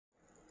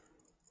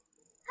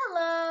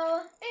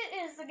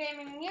the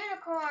Gaming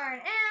Unicorn,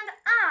 and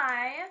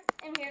I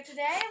am here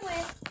today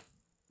with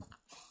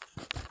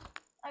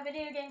a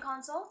video game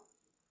console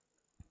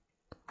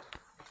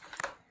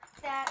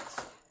that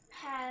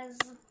has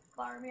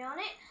Barbie on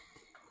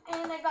it,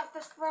 and I got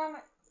this from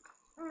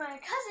my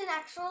cousin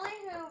actually,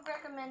 who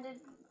recommended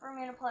for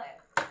me to play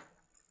it.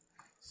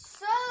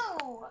 So,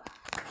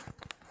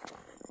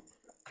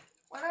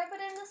 what do I put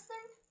in this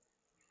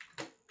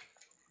thing?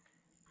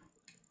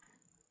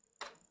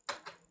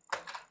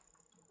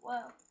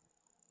 Whoa.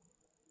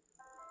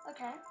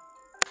 Okay.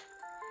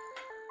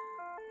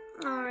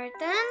 Alright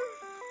then.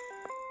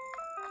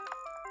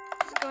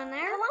 Let's go in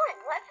there. Come on,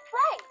 let's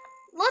play.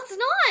 Let's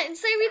not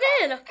say we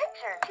did.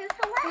 Picture to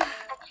select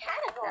a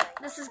category.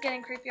 This is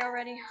getting creepy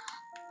already.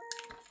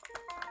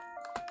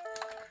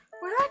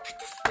 Where do I put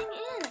this thing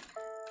in?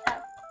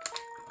 Oh.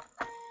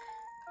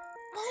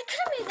 Well, they could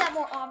have made that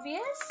more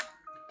obvious.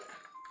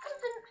 Could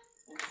have been.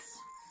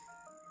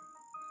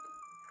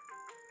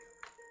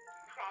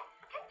 Press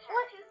picture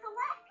What? to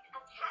select a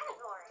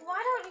category. Why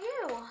don't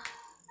you?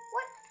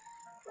 What?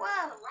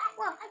 Whoa. Select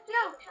Whoa. a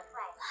No. game to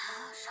play.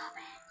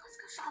 Shopping. Let's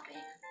go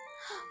shopping.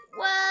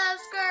 Whoa,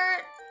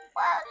 skirt.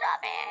 Whoa,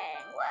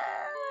 shopping.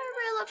 Whoa.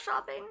 Everybody loves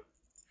shopping.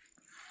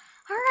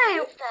 All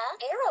right. Use the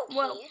arrow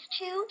Whoa. keys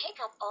to pick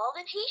up all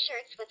the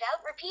t-shirts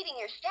without repeating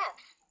your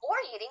steps or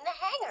hitting the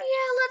hanger.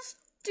 Yeah, let's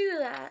do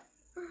that.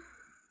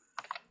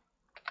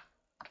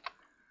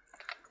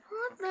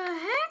 What the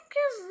heck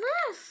is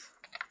this?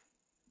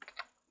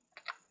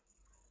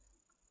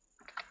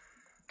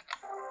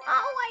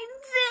 Oh, I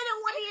did it.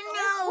 What do you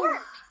know?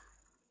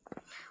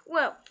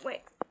 Whoa,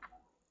 wait.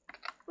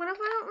 What if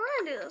I don't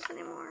want to do this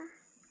anymore?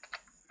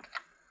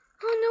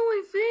 Oh no, I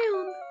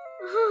failed.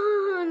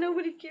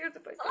 Nobody cares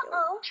if I fail.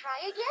 Uh-oh, try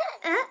again.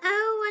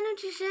 Uh-oh, why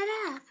don't you shut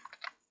up?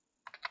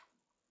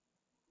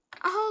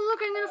 Oh,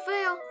 look, I'm gonna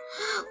fail.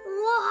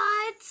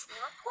 What?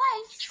 Not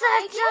quite.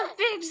 Try Such a again.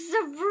 big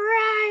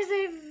surprise,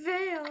 I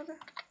failed.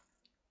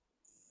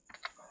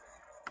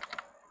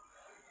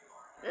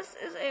 This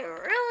is a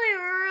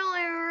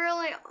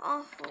really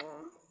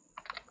awful.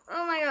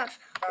 Oh my gosh.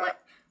 What?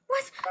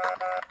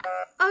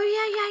 Oh,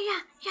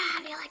 yeah.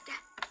 How do you like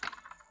that?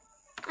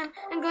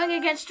 I'm going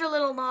against your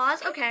little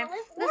laws. Okay.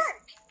 Excellent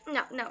work.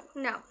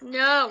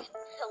 No.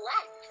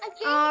 Select a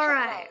game All to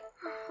right.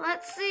 play.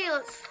 Let's see.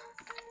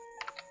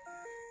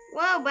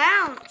 Whoa,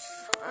 bounce.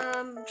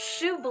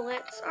 Shoe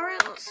blitz. All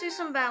right, let's see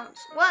some bounce.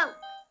 Whoa.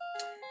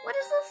 What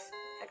is this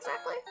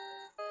exactly?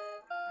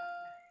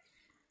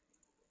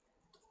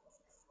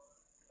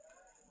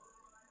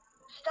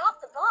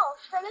 Stop the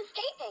balls from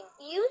escaping.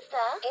 Use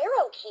the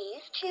arrow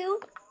keys to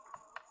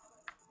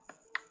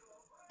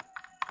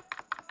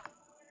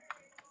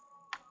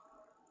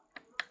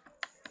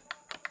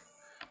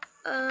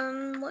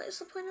What is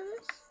the point of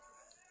this?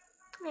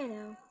 I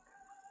know.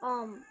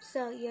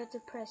 So you have to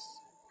press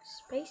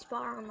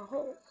spacebar on the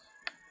holes.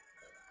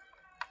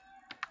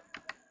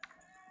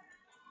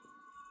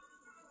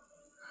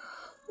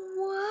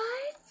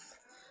 What?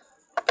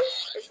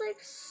 This is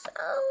like so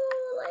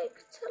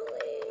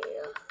totally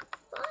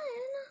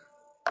fun.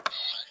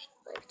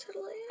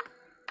 Totally.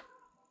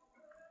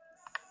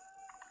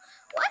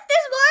 What?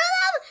 There's more of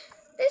them?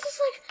 They just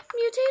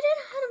mutated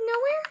out of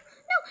nowhere?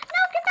 No,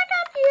 get back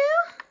up, you!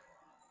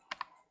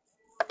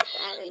 Put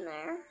that in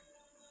there.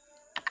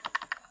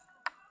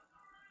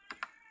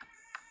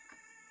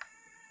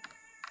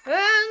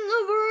 And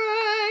the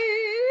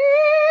brave.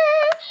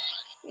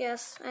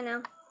 Yes, I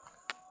know.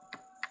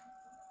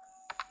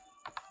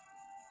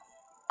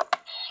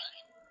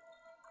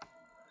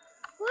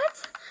 What?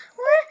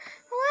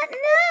 No!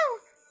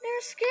 They're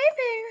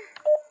escaping.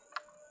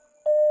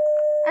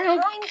 I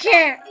don't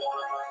care.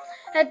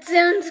 I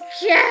don't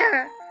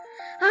care.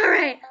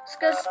 Alright, let's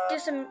go do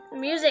some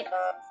music.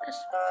 I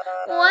just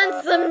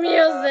want some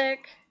music.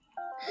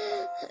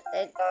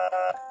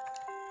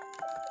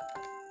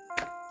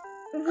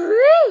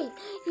 Great!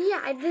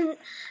 Yeah,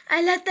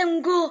 I let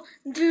them go.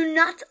 Do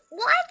not.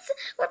 What?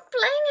 We're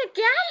playing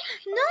again?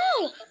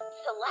 No!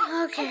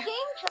 select Okay. a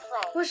game to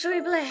play. What should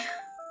we play?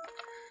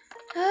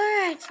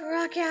 Alright,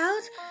 rock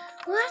out.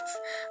 What?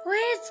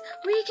 Wait,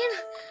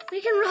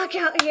 we can rock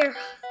out here.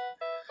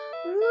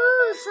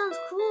 Woo, sounds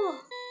cool.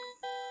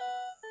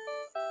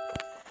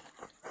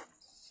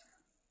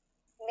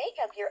 Make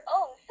up your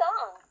own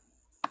song.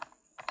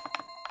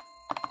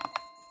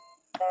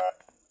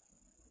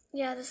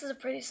 Yeah, this is a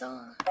pretty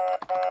song.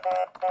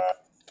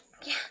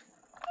 Yeah.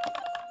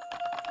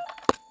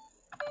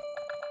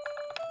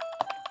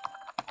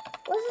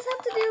 What does this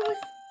have to do with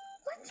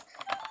what?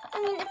 I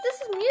mean, if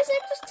this is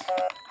music, just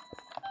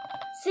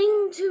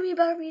sing to me,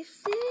 Barbie,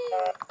 sing.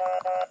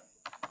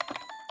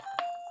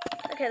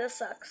 Okay, this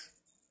sucks.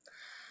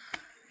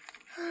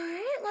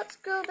 Alright, let's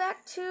go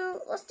back to,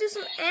 let's do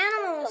some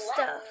animal Select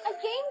stuff. a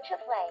game to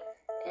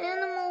play.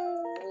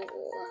 Animal.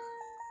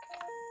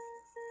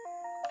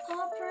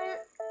 Paw print.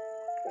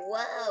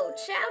 Whoa,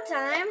 chow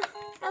time.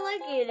 I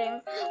like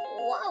eating.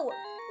 Whoa,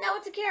 now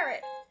it's a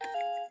carrot.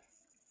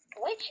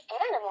 Which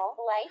animal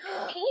likes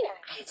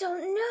peanuts? I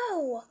don't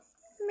know.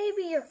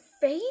 Maybe your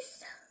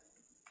face?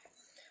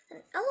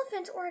 An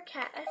elephant or a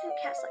cat? I think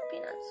cats like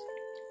peanuts.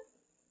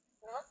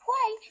 Not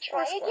quite.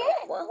 Try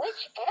again. Well,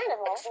 which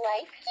animal likes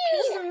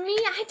excuse peanuts? me,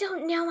 I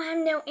don't know.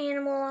 I'm no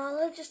animal.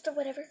 I'll just a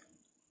whatever.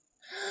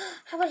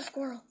 How about a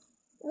squirrel?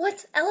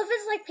 What?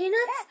 Elephants like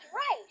peanuts? That's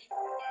right.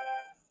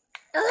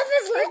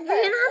 Elephants like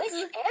peanuts?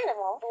 Which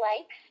animal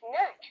likes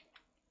nut?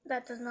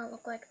 That does not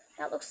look like.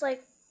 That looks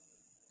like.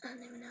 I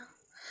don't even know.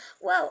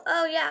 Whoa.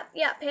 Oh, yeah.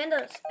 Yeah.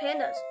 Pandas.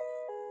 Pandas.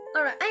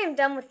 Alright. I am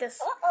done with this.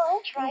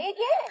 Uh-oh. Try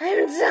again. I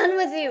am done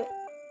with you.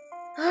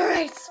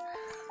 Alright.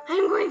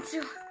 I'm going to. See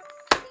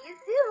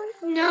you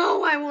soon.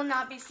 No, I will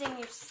not be seeing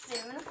you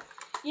soon.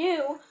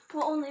 You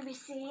will only be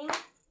seeing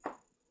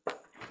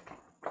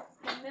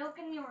the milk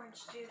and the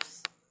orange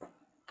juice.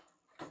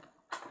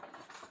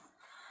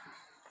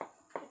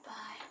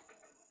 Goodbye.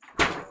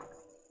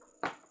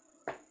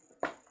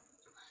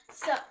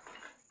 So,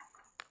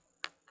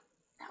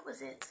 that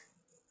was it.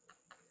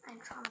 I'm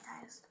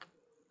traumatized.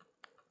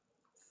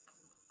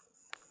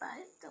 But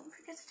don't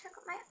forget to check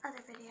out my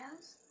other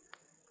videos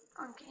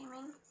on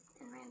gaming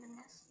and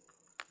randomness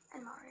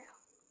and Mario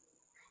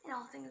and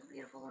all things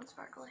beautiful and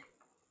sparkly.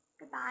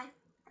 Goodbye,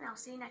 and I'll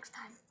see you next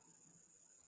time.